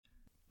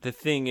The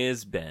thing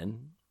is,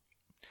 Ben,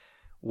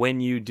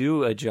 when you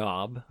do a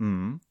job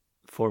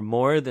for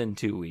more than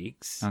 2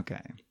 weeks,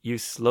 Okay. you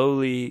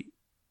slowly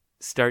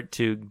start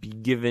to be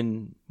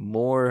given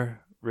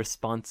more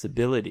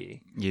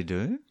responsibility. You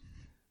do?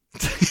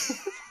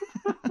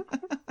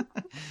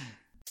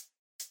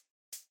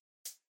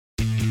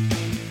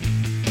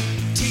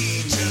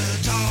 Teacher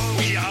talk.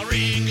 We are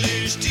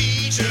English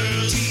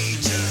teachers.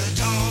 Teacher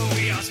talk.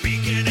 We are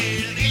speaking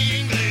in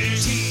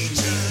English.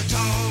 Teacher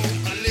talk.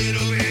 A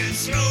little bit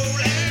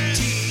slowly.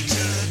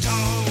 Teacher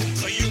talk.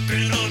 So you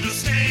can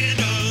understand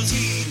us.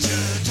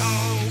 Teacher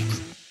talk.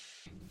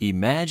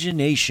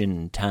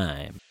 Imagination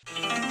time.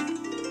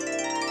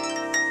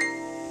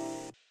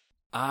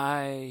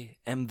 I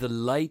am the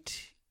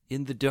light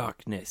in the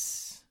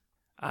darkness.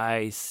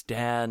 I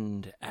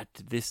stand at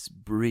this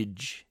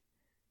bridge,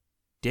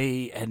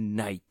 day and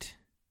night.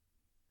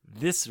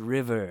 This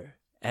river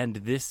and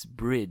this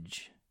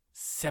bridge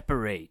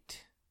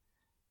separate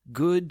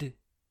good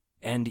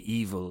and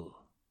evil.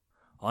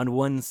 On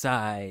one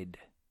side,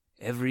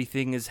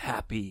 everything is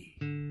happy.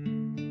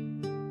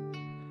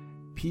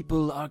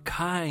 People are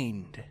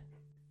kind,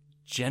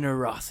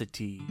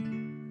 generosity,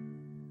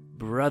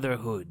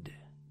 brotherhood,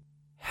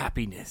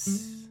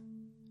 happiness.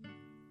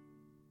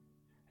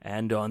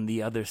 And on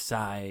the other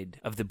side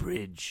of the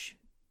bridge,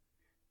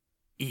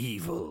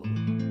 evil.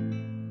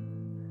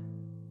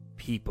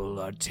 People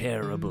are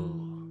terrible.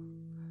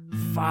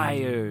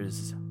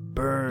 Fires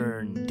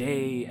burn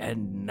day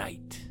and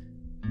night.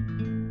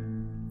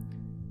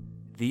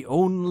 The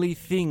only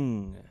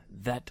thing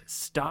that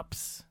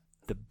stops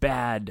the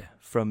bad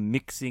from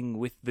mixing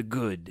with the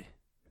good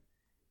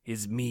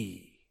is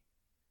me,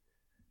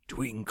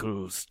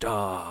 Twinkle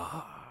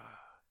Star.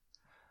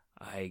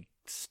 I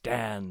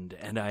stand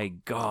and I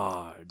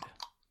guard.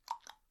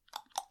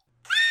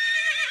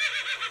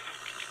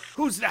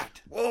 Who's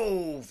that?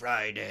 Whoa,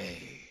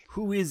 Friday.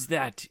 Who is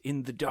that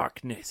in the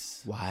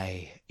darkness?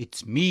 Why,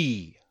 it's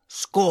me,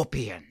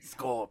 Scorpion.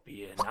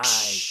 Scorpion,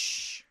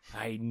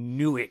 I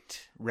knew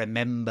it.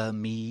 Remember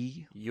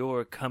me?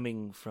 You're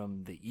coming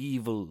from the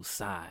evil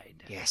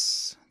side.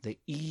 Yes, the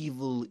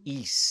evil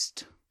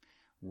East,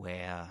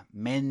 where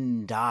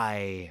men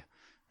die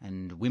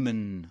and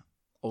women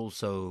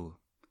also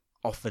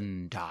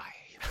often die.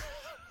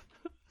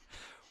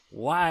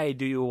 Why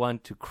do you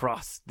want to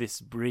cross this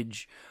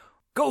bridge?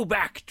 Go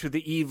back to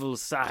the evil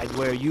side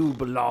where you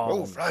belong.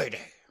 Oh,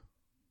 Friday.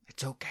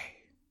 It's okay.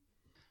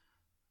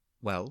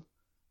 Well,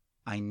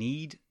 I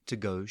need to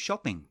go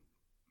shopping.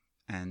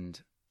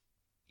 And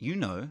you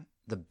know,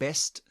 the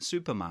best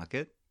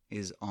supermarket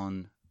is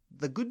on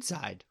the good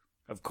side.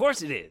 Of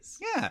course it is.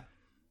 Yeah.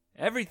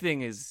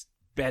 Everything is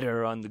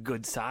better on the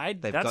good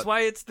side. They've That's got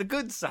why it's the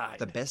good side.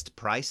 The best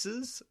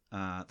prices.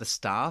 The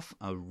staff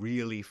are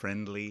really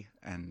friendly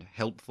and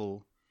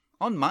helpful.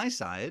 On my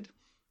side,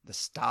 the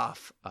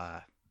staff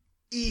are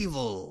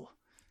evil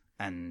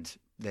and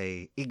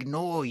they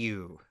ignore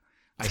you.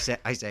 I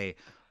say,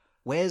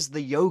 where's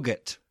the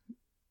yogurt?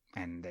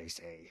 And they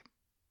say,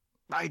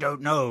 I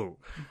don't know.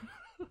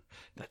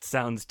 That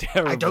sounds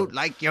terrible. I don't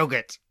like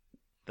yogurt.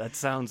 That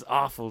sounds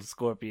awful,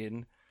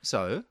 Scorpion.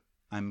 So,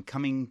 I'm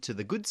coming to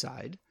the good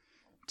side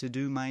to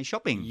do my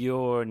shopping.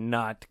 You're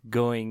not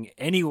going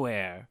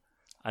anywhere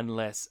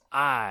unless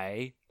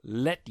I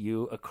let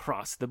you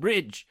across the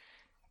bridge.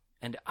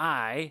 And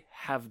I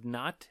have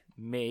not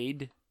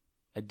made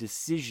a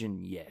decision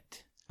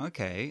yet.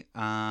 Okay,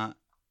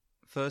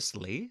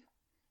 firstly,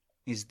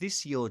 is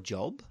this your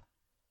job?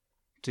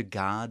 To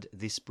guard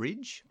this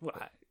bridge?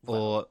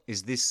 Or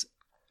is this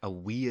a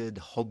weird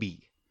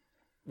hobby?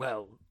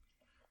 Well,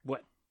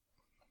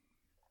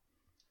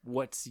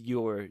 what's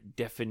your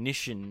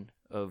definition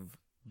of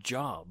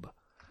job?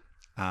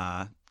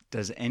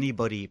 Does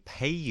anybody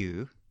pay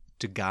you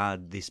to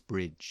guard this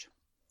bridge?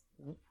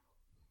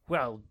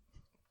 Well,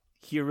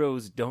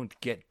 heroes don't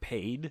get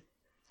paid.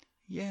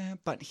 Yeah,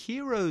 but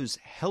heroes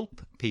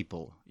help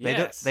people.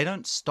 Yes. They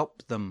don't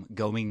stop them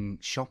going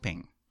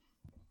shopping.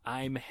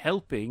 I'm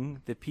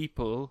helping the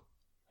people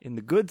in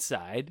the good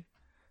side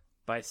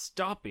by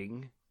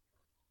stopping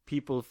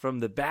people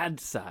from the bad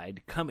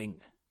side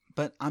coming.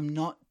 But I'm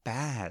not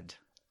bad.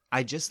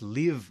 I just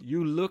live...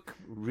 You look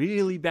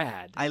really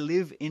bad. I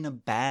live in a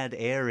bad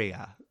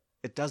area.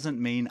 It doesn't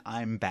mean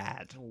I'm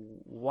bad.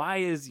 Why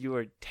is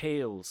your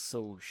tail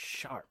so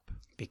sharp?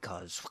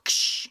 Because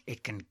whoosh,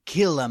 it can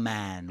kill a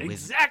man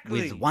Exactly.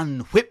 with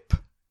one whip.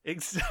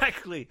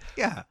 Exactly.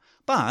 Yeah,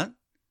 but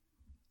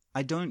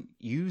I don't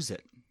use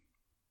it.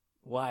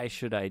 Why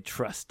should I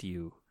trust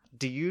you?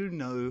 Do you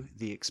know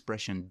the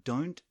expression,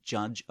 don't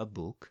judge a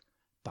book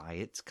by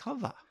its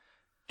cover?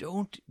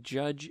 Don't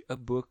judge a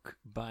book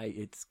by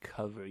its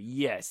cover.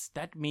 Yes,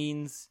 that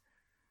means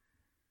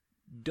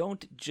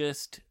don't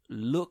just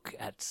look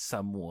at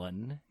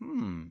someone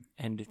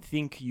and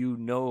think you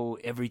know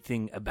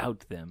everything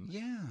about them.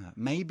 Yeah,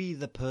 maybe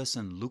the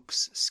person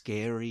looks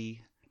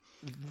scary,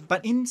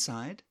 but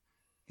inside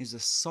is a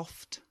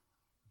soft,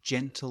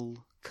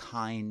 gentle,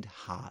 kind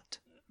heart.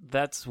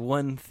 That's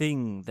one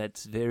thing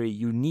that's very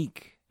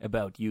unique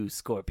about you,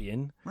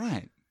 Scorpion.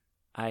 Right.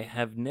 I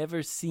have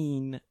never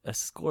seen a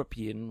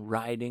scorpion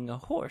riding a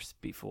horse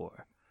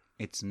before.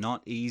 It's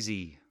not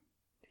easy.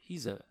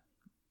 He's a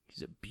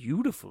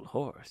beautiful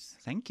horse.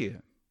 Thank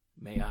you.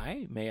 May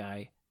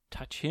I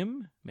touch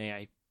him? May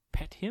I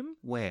pet him?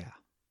 Where?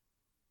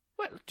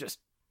 Well, just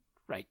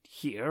right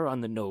here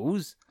on the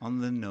nose. On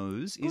the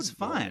nose is Good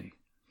boy. fine.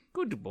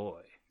 Good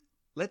boy.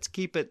 Let's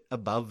keep it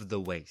above the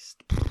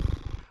waist.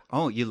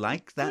 Oh, you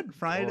like that, Good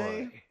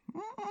Friday?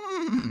 boy.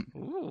 Mm.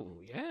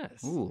 Ooh,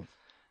 yes. Ooh.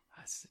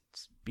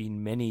 It's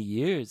been many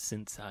years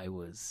since I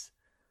was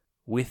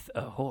with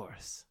a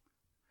horse.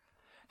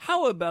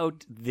 How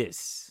about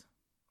this?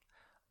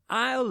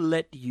 I'll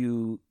let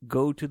you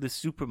go to the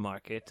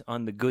supermarket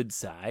on the good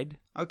side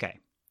Okay.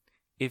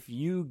 if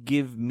you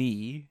give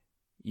me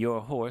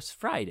your horse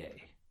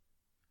Friday.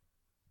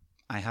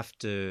 I have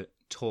to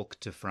talk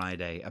to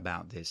Friday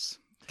about this.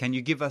 Can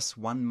you give us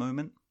one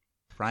moment?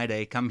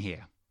 Friday, come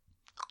here.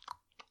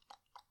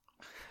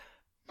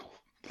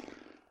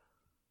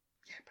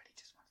 Yeah, but he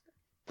just wants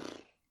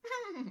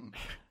to.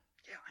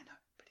 Yeah, I know.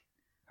 But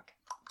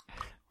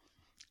okay.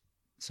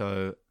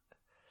 So,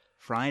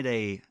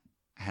 Friday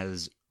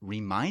has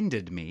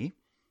reminded me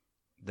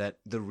that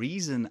the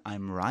reason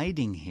I'm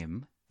riding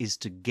him is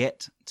to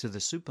get to the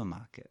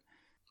supermarket.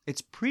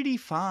 It's pretty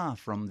far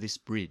from this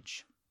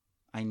bridge.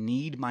 I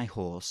need my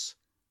horse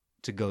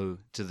to go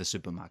to the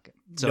supermarket.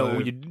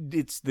 So,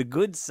 It's the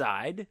good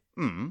side,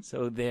 Mm,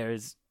 so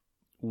there's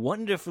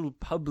wonderful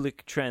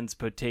public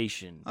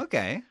transportation.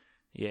 okay.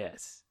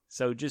 Yes.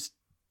 So just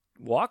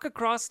walk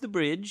across the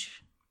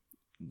bridge,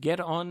 get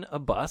on a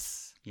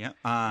bus, Yeah.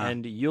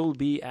 and you'll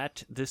be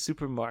at the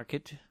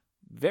supermarket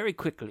very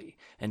quickly,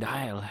 and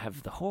I'll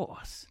have the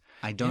horse.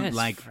 I don't Yes,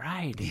 like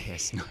Friday.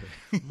 Yes, no.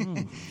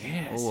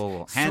 Yes. Whoa, whoa,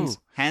 whoa. Hands,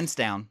 So, hands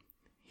down.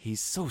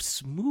 he's so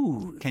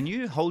smooth. Can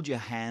you hold your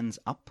hands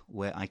up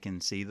where I can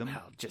see them?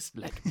 Well, just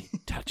let me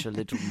touch a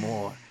little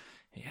more.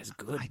 Yes,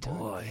 good I don't.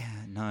 boy.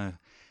 Yeah, no.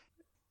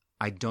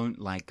 I don't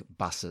like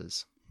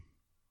buses.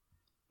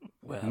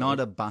 Well, Not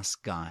a bus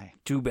guy.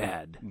 too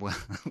bad. Well,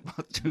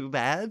 too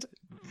bad.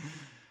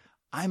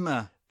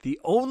 The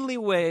only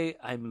way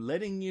I'm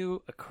letting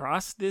you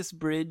across this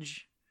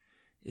bridge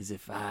is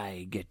if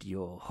I get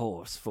your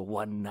horse for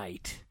one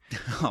night.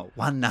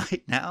 One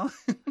night now.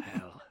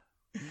 Well,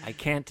 I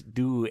can't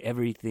do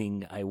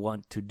everything I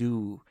want to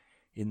do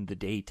in the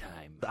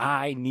daytime.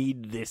 I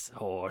need this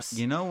horse.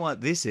 You know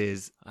what this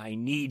is? I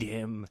need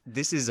him.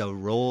 This is a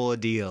raw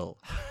deal.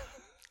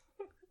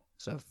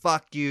 So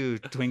fuck you,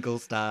 Twinkle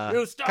Star.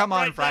 You stop Come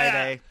on, right Friday.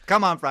 there.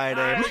 Come on,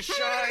 Friday. I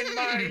shine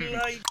my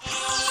light.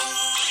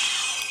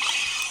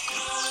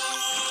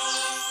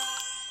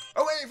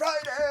 Away,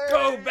 Friday!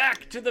 Go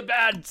back to the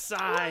bad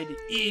side,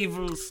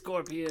 evil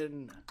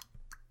scorpion.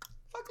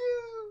 Fuck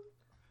you!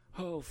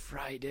 Oh,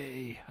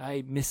 Friday,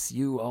 I miss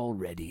you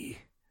already.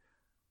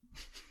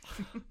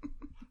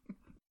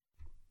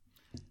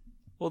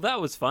 Well,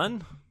 that was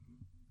fun.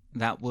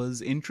 That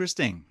was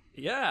interesting.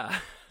 Yeah.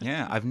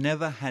 Yeah, I've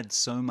never had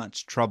so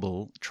much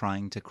trouble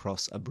trying to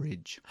cross a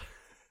bridge.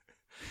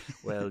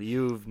 Well,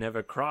 you've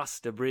never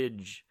crossed a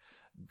bridge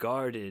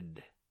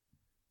guarded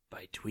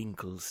by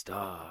Twinkle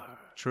Star.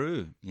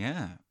 True,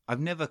 yeah.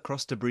 I've never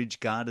crossed a bridge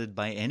guarded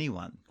by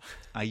anyone.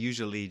 I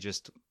usually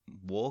just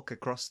walk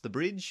across the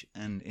bridge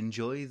and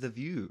enjoy the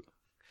view.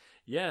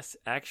 Yes,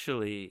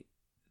 actually,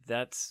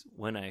 that's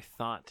when I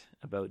thought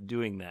about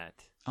doing that.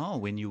 Oh,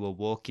 when you were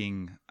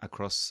walking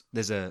across,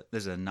 there's a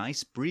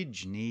nice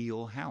bridge near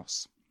your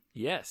house.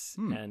 Yes,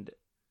 and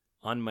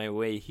on my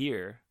way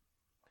here,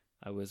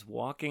 I was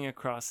walking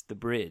across the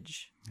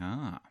bridge.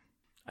 Ah,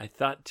 I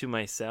thought to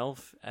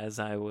myself as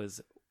I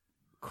was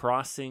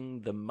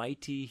crossing the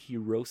mighty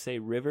Hirose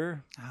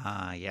River,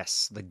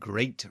 yes, the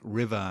great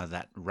river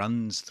that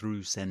runs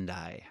through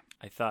Sendai.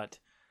 I thought,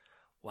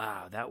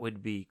 wow, that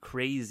would be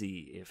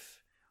crazy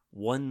if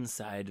one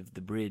side of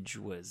the bridge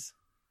was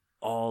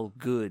all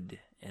good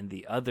and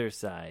the other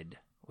side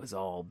was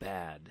all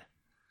bad.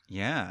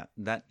 Yeah,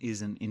 that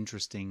is an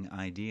interesting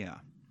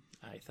idea.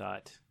 I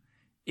thought,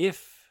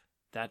 if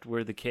that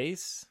were the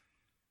case,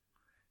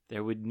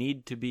 there would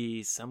need to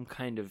be some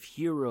kind of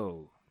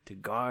hero to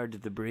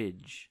guard the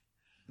bridge.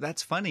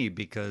 That's funny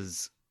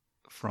because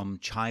from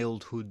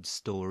childhood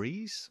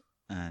stories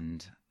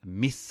and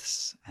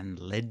myths and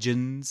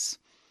legends,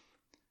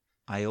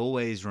 I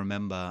always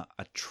remember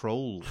a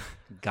troll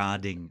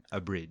guarding a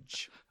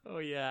bridge. Oh,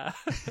 yeah.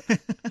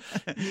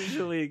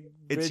 Usually...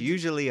 It's bridge-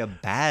 usually a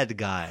bad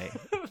guy.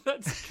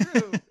 That's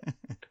true.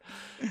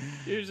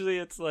 Usually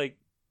it's like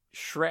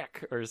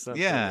Shrek or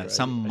something. Yeah, right?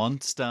 some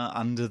monster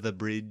under the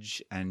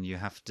bridge, and you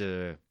have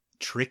to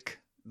trick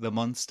the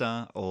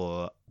monster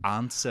or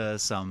answer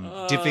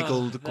some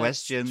difficult that's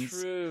questions.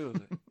 True.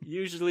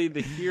 Usually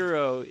the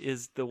hero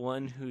is the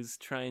one who's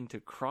trying to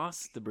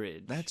cross the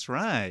bridge. That's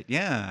right,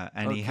 yeah.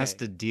 And he has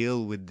Okay. to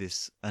deal with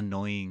this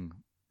annoying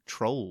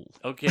troll.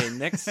 Okay,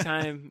 next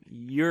time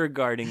you're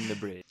guarding the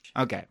bridge.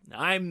 Okay.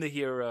 I'm the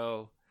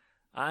hero.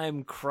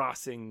 I'm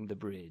crossing the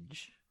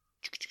bridge.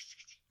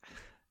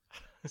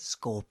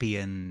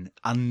 Scorpion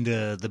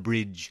under the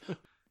bridge.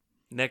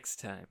 Next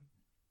time.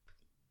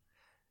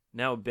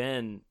 Now,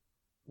 Ben,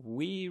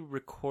 we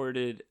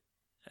recorded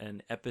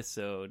an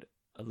episode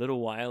a little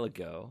while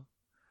ago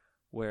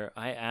where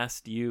I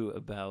asked you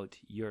about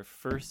your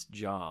first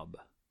job.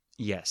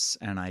 Yes,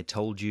 and I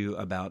told you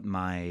about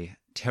my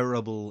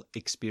terrible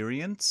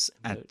experience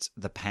at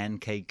the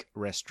Pancake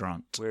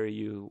Restaurant. Where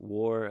you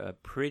wore a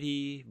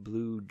pretty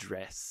blue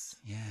dress.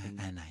 Yeah,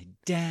 and I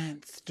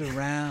danced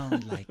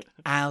around like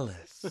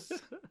Alice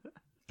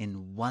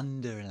in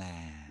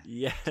Wonderland.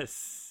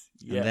 Yes.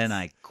 And then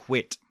I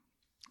quit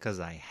because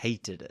I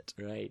hated it.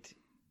 Right.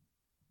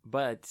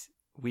 But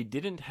we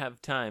didn't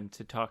have time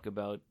to talk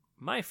about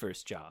my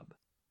first job.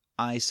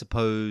 I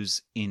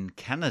suppose in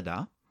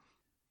Canada,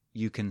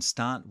 you can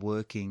start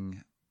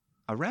working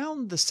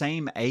around the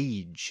same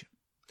age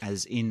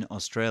as in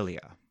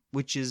Australia,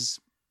 which is,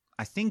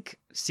 I think,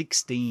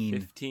 16.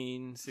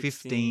 15, 16.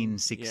 15,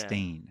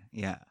 16.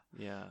 Yeah.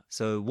 Yeah.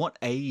 So what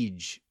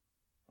age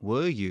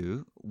were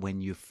you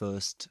when you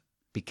first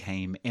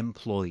became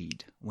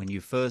employed, when you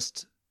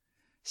first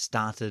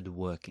started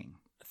working?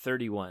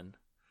 31.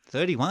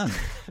 31.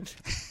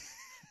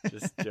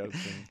 Just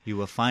joking. You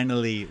were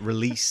finally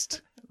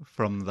released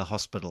from the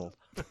hospital.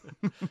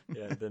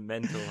 Yeah, the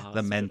mental hospital.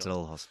 The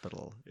mental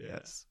hospital, Yeah.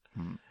 yes.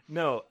 Hmm.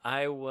 No,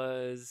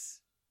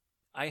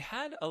 I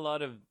had a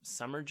lot of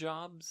summer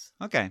jobs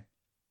Okay.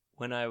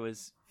 when I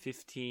was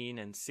 15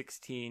 and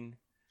 16.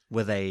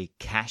 Were they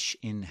cash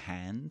in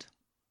hand?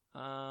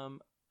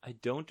 I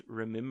don't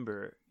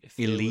remember if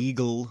they were-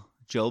 Illegal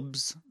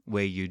jobs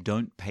where you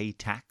don't pay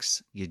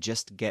tax, you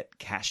just get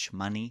cash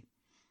money?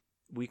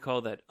 we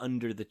call that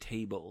under the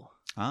table.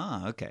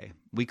 Ah, okay.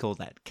 We call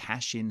that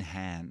cash in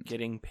hand.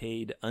 Getting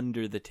paid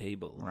under the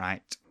table.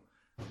 Right.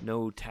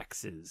 No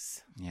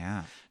taxes.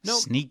 Yeah.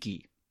 Nope.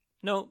 Sneaky.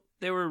 No,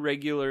 they were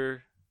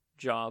regular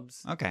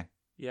jobs. Okay.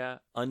 Yeah,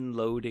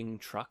 unloading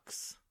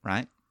trucks.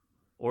 Right.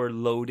 Or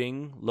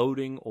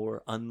loading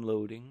or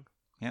unloading.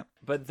 Yep.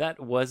 But that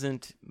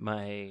wasn't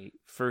my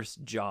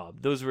first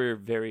job. Those were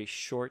very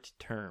short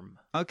term.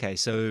 Okay,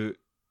 so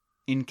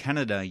in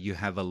Canada, you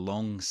have a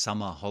long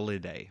summer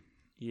holiday,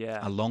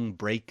 Yeah. a long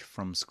break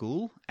from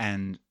school,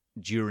 and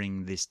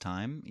during this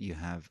time, you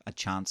have a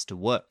chance to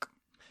work.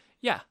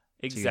 Yeah, So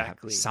you have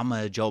exactly.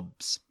 summer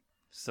jobs.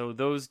 So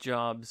those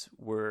jobs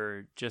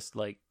were just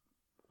like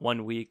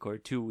 1 week or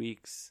 2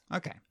 weeks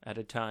Okay. at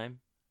a time.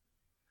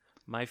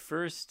 My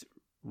first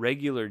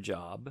regular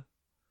job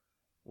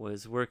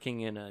was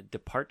working in a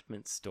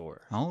department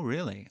store. Oh,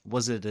 really?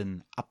 Was it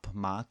an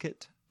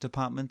upmarket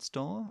department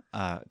store?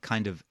 A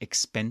kind of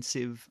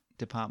expensive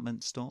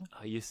department store?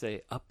 You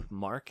say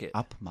upmarket.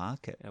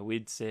 Upmarket.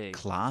 We'd say,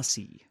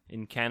 Classy.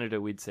 in Canada,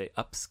 we'd say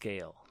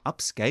upscale.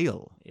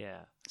 Upscale.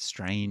 Yeah.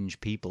 Strange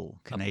people,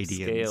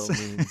 Canadians.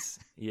 Upscale means,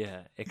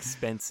 yeah,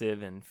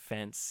 expensive and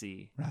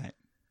fancy. Right.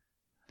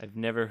 I've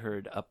never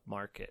heard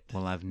upmarket.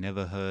 Well, I've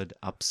never heard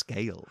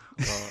upscale.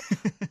 Well,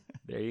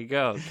 there you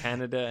go.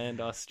 Canada and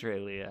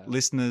Australia.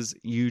 Listeners,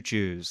 you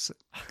choose.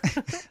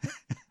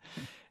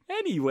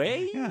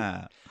 Anyway.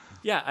 Yeah.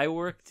 Yeah, I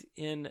worked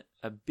in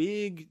a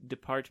big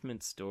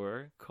department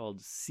store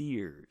called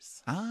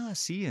Sears. Ah,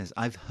 Sears.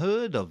 I've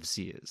heard of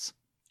Sears.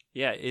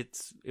 Yeah,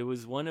 it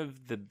was one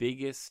of the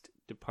biggest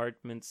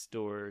department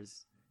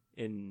stores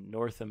in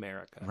North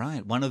America.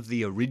 Right. One of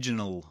the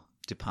original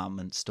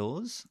department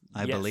stores,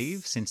 I Yes.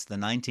 believe, since the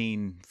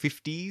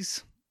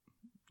 1950s.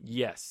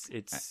 Yes,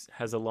 it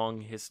has a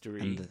long history.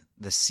 And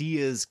the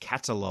Sears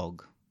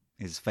catalog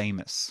is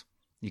famous.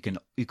 You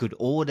could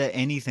order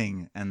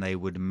anything and they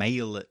would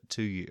mail it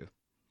to you.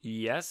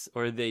 Yes,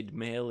 or they'd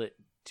mail it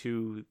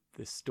to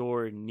the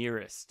store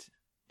nearest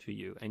to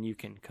you and you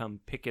can come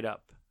pick it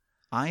up.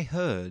 I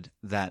heard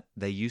that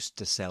they used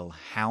to sell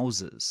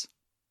houses.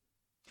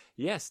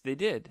 Yes, they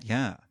did.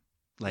 Yeah.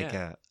 Like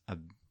Yeah.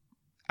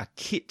 a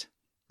kit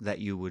that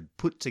you would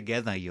put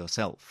together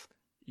yourself.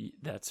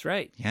 That's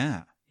right.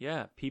 Yeah.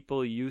 Yeah,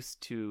 people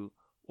used to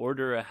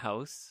order a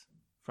house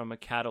from a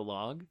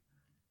catalog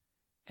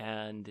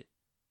and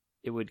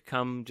it would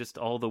come just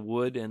all the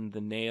wood and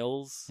the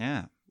nails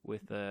Yeah.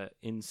 with a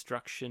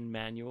instruction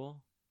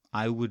manual.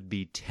 I would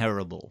be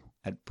terrible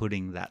at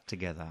putting that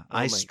together. Oh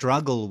I my-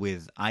 struggle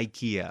with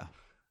IKEA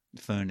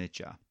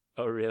furniture.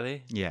 Oh,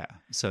 really? Yeah.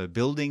 So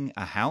building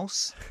a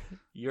house,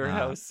 Your Ah.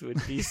 house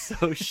would be so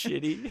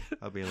shitty.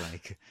 I'll be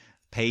like,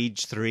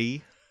 page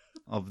 3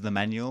 of the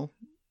manual.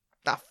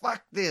 The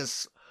fuck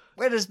this?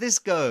 Where does this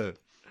go?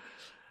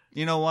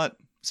 You know what?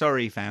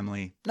 Sorry,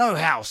 family. No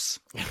house.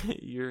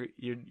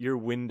 Your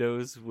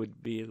windows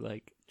would be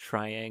like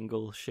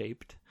triangle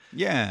shaped.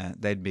 Yeah,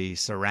 they'd be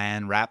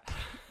saran wrap.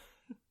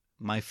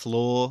 My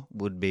floor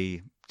would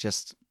be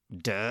just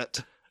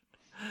dirt.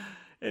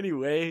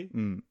 Anyway,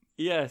 Mm.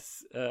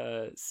 yes,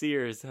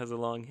 Sears has a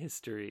long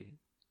history,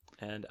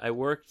 and I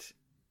worked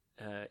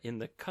in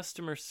the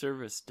customer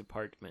service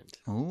department.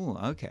 Oh,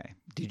 okay.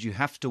 Did you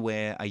have to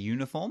wear a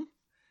uniform?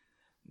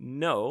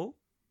 No,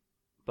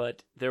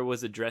 but there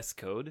was a dress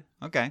code.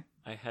 Okay.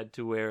 I had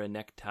to wear a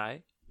necktie,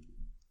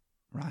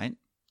 Right.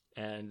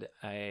 and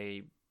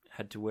I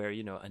had to wear,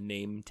 a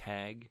name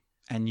tag.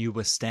 And you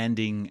were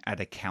standing at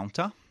a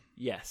counter?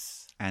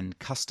 Yes. And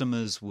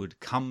customers would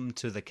come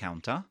to the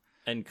counter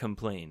And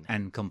complain.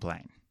 and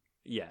complain.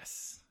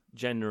 Yes.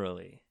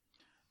 Generally.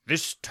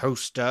 This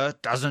toaster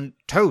doesn't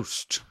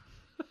toast.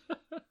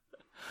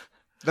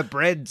 The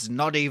bread's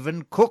not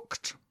even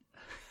cooked.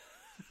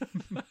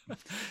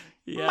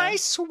 Yeah. My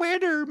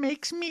sweater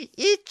makes me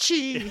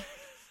itchy.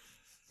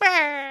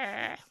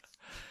 Bah.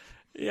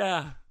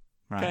 Yeah.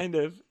 Right. Kind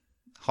of.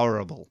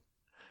 Horrible.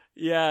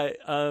 Yeah.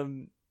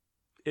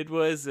 It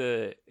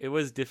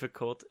was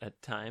difficult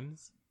at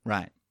times.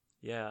 Right.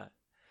 Yeah.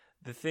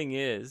 The thing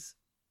is,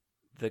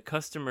 the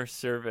customer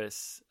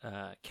service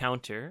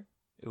counter,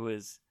 it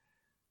was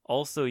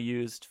also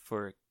used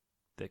for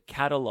the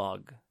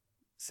catalog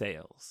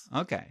sales.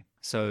 Okay.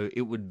 So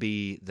it would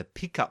be the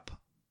pickup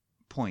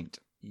point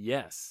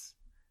Yes.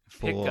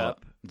 for Pick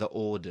up. the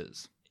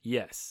orders.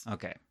 Yes.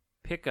 Okay.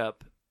 Pick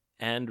up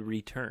and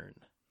return.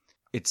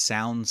 It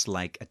sounds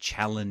like a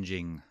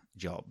challenging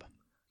job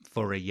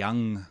for a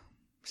young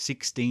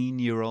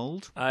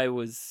 16-year-old, I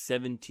was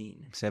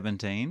 17.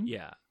 17.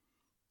 Yeah.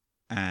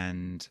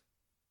 And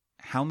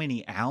how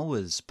many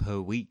hours per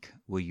week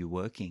were you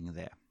working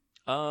there?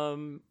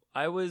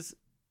 I was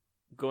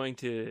going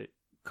to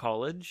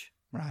college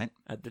Right.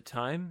 at the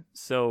time,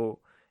 so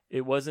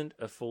it wasn't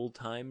a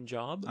full-time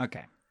job,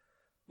 Okay.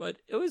 but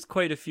it was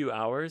quite a few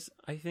hours.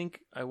 I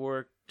think I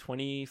worked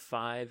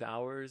 25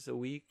 hours a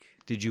week.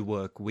 Did you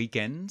work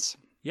weekends?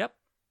 Yep.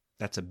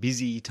 That's a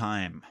busy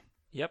time.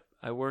 Yep.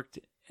 I worked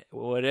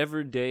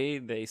whatever day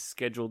they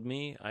scheduled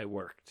me, I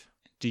worked.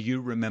 Do you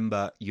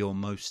remember your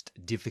most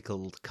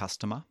difficult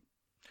customer?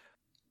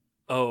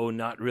 Oh,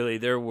 not really.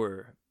 There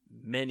were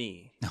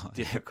many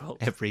difficult.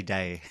 Every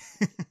day.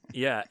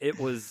 Yeah, it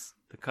was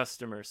the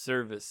customer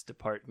service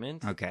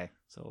department. Okay.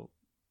 So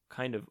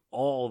kind of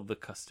all the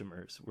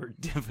customers were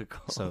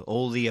difficult. So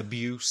all the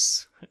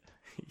abuse,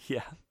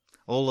 yeah.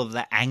 all of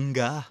the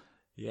anger.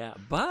 Yeah,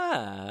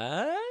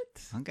 but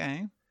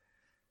Okay.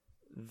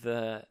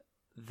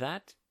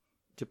 that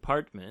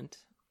department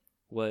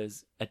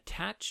was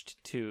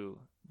attached to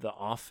the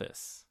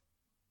office.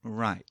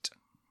 Right.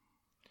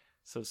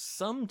 So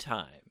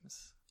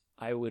sometimes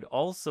I would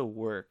also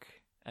work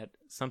at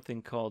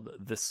something called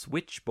the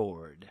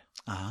switchboard.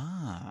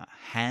 Ah,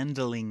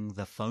 handling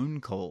the phone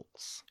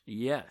calls.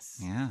 Yes.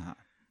 Yeah.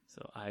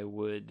 So I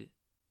would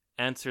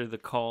answer the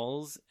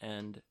calls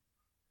and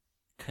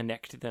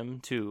connect them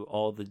to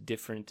all the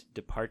different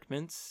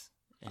departments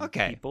and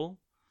Okay. people.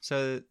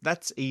 So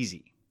that's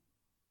easy.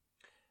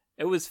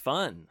 It was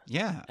fun.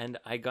 Yeah. And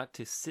I got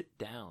to sit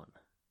down.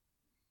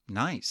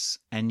 Nice.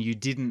 And you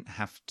didn't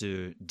have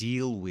to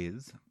deal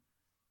with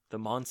The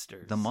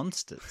monsters. the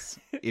monsters.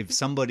 If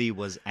somebody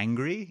was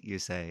angry, you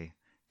say,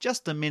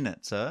 "Just a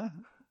minute, sir.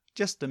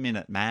 Just a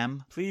minute,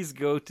 ma'am." Please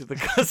go to the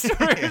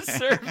customer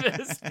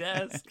service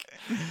desk.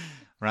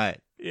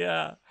 Right.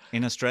 Yeah.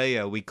 In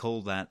Australia, we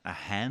call that a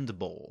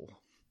handball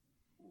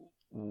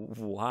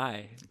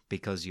Why?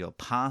 because you're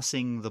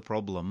passing the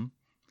problem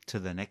to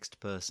the next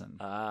person.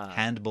 Ah,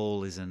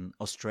 Handball is an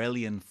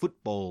Australian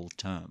football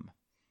term.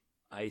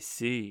 I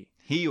see.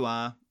 Here you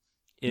are,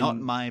 not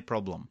my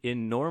problem.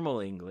 In normal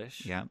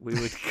English, Yeah. we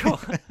would call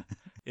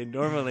in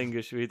normal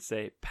English we'd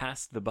say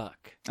pass the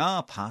buck.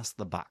 Ah, pass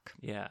the buck.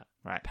 Yeah.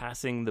 Right.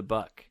 Passing the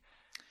buck.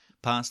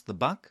 Pass the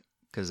buck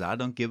because I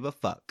don't give a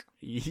fuck.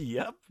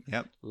 Yep.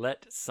 Yep.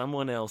 Let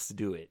someone else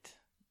do it.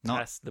 Not-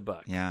 Pass the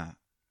buck. Yeah.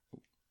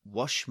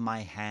 Wash my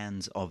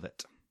hands of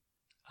it.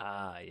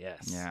 Ah,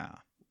 yes. Yeah.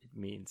 It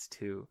means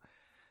to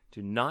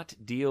not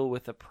deal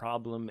with a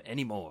problem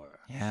anymore.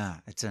 Yeah.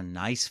 It's a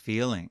nice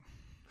feeling.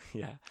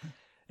 Yeah.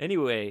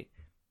 Anyway,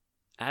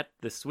 at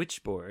the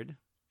switchboard,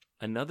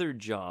 another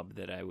job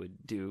that I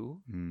would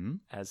do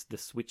as the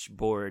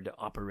switchboard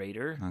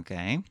operator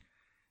Okay.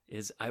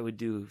 is I would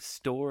do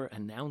store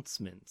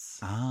announcements.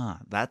 Ah,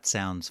 that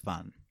sounds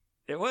fun.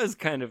 It was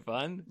kind of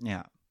fun.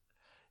 Yeah.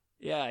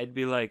 Yeah, I'd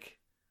be like,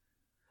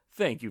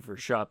 "Thank you for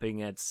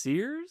shopping at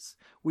Sears.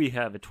 We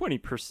have a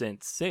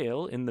 20%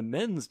 sale in the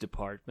men's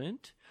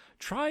department.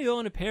 Try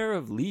on a pair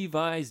of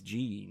Levi's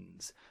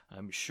jeans.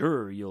 I'm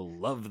sure you'll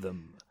love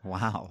them."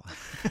 Wow.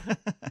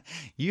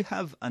 You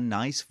have a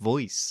nice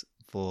voice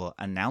for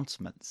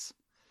announcements.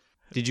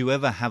 Did you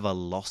ever have a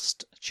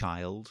lost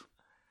child?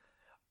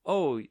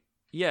 Oh,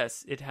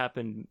 yes, it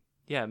happened,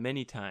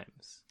 many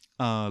times.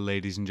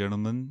 Ladies and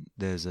gentlemen,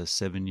 there's a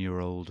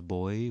 7-year-old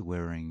boy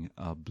wearing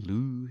a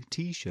blue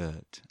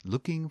t-shirt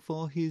looking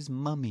for his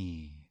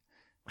mummy.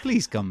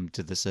 Please come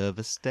to the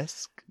service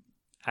desk.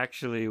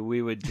 Actually,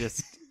 we would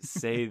just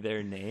say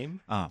their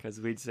name, Ah. because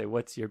we'd say,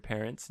 "What's your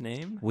parents'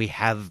 name?" We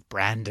have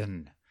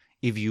Brandon.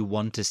 If you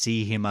want to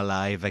see him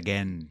alive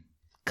again,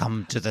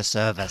 come to the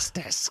service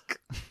desk.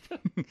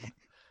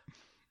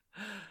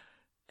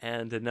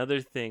 And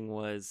another thing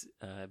was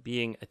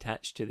being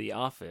attached to the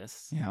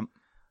office. Yeah.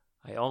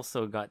 I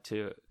also got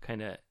to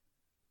kind of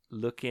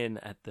look in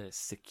at the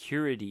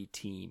security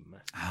team.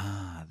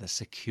 Ah, the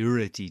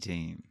security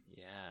team.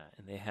 Yeah,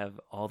 and they have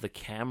all the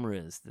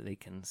cameras that they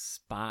can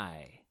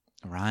spy.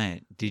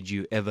 Right. Did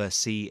you ever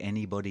see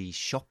anybody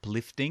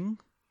shoplifting?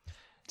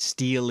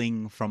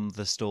 stealing from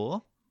the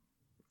store?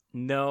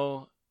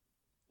 No,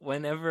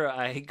 whenever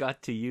I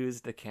got to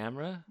use the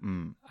camera,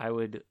 I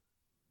would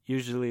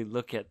usually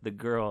look at the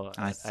girl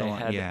I thought,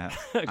 had yeah,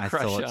 a I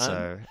crush thought on.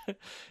 so.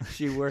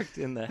 She worked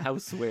in the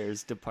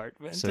housewares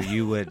department. So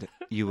you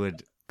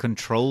would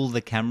control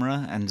the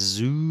camera and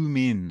zoom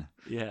in,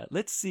 Yeah,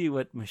 let's see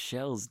what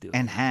Michelle's doing.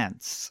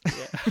 enhance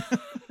Yeah.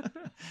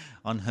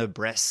 on her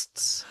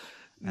breasts.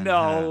 And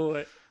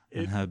No.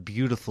 and her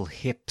beautiful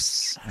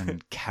hips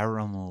and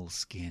caramel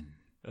skin.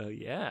 Oh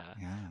yeah.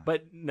 Yeah.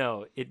 But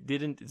no, it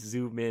didn't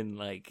zoom in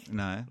like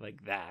No.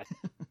 that.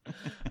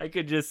 I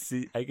could just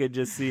see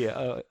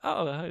it.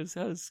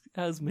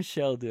 How's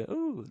Michelle doing?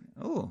 Ooh,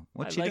 Oh,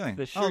 what's I she like doing?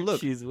 the shirt Oh,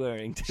 look, she's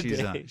wearing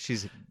today.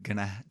 she's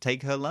gonna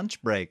take her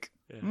lunch break.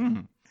 Yeah.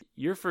 Mm.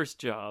 Your first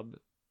job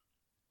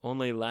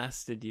only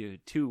lasted you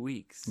 2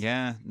 weeks.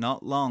 Yeah,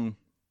 not long.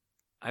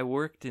 I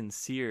worked in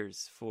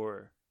Sears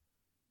for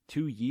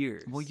 2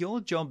 years. Well,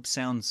 your job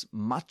sounds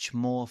much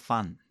more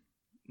fun.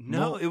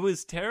 No, more- it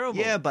was terrible.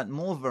 Yeah, but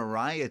more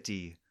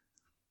variety.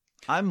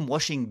 I'm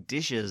washing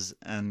dishes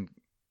and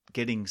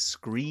getting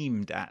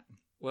screamed at.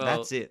 well,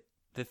 That's it.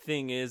 The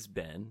thing is,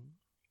 Ben,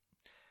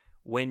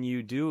 when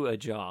you do a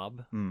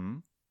job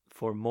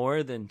for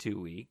more than 2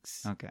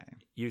 weeks, Okay.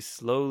 you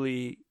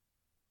slowly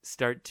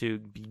start to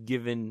be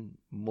given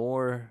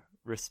more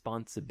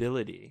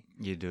responsibility.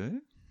 You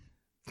do?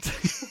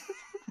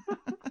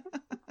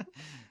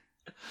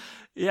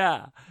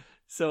 Yeah.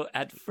 So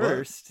at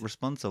first, What?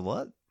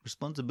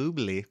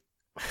 Responsibility.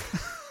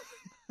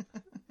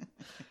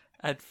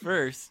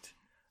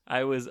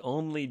 I was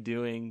only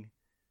doing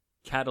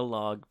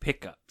catalog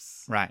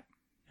pickups. Right.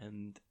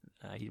 And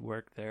I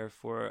worked there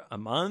for a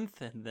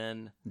month, and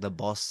then The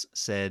boss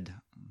said,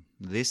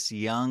 "This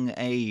young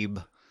Abe,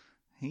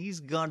 he's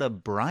got a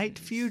bright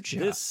future.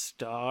 this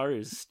star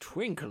is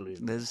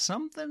twinkling. There's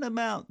something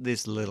about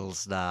this little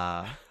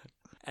star."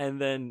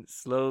 And then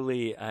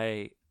slowly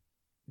I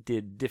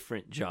did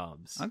different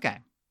jobs. Okay.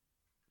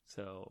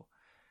 So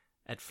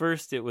at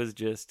first it was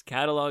just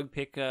catalog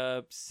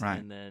pickups, Right.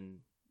 and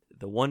then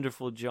the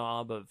wonderful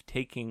job of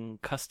taking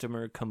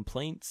customer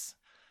complaints.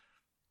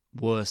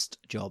 Worst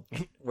job.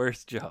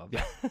 Worst job.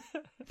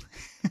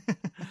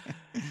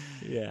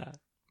 Yeah.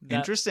 That-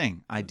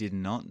 Interesting. I did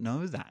not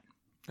know that.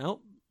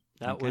 Nope.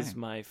 That was Okay.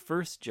 my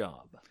first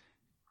job.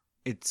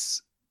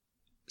 It's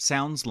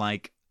sounds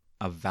like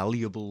a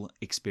valuable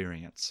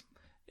experience.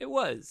 It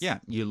was. Yeah,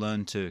 you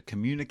learn to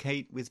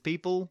communicate with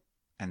people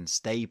and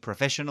stay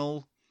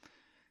professional.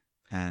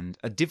 And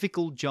a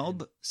difficult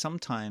job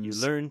sometimes. You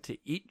learn to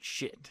eat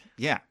shit.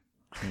 Yeah,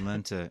 you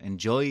learn to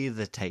enjoy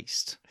the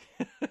taste.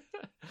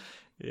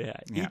 Yeah.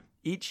 Yeah.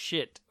 Eat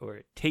shit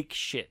or take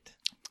shit.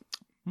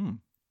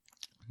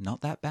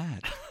 Not that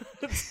bad.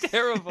 It's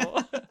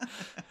terrible.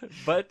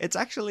 But It's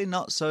actually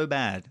not so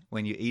bad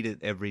when you eat it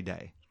every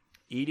day.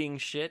 eating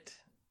shit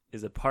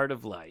is a part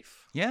of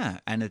life. Yeah,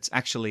 and it's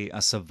actually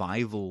a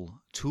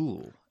survival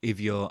tool. If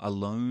you're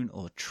alone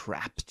or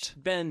trapped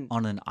Ben,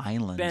 on an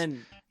island,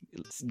 Ben,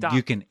 stop.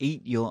 you can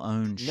eat your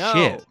own No.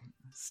 shit.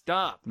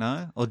 Stop.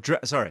 No? Or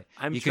sorry.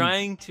 I'm you can-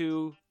 trying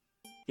to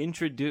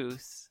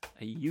introduce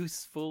a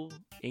useful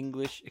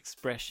English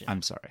expression.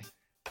 I'm sorry.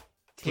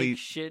 Take please-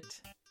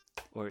 shit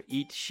or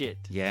eat shit.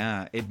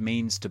 Yeah, it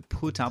means to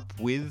put up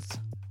with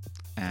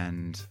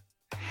and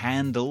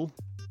handle,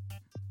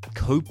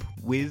 cope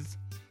with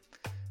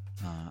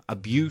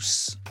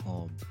abuse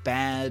or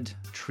bad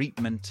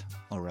treatment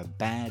or a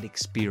bad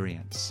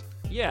experience.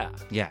 Yeah.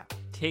 Yeah,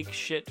 Take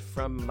shit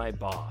from my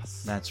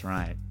boss. that's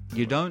right.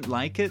 You don't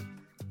like it,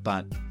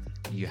 but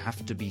you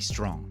have to be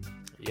strong.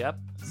 Yep.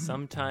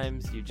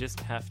 Sometimes you just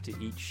have to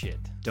eat shit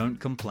Don't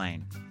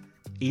complain.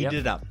 Eat Yep.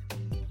 it up.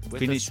 with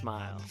Finish- a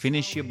smile.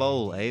 Finish your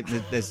bowl, eh?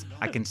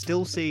 I can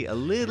still see a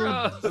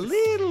Gross.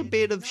 little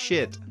bit of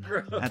shit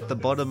at the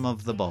bottom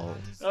of the bowl.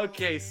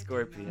 Okay,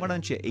 Scorpion. Why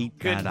don't you eat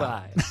that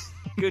up? Goodbye.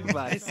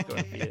 Goodbye,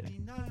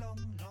 Scorpion.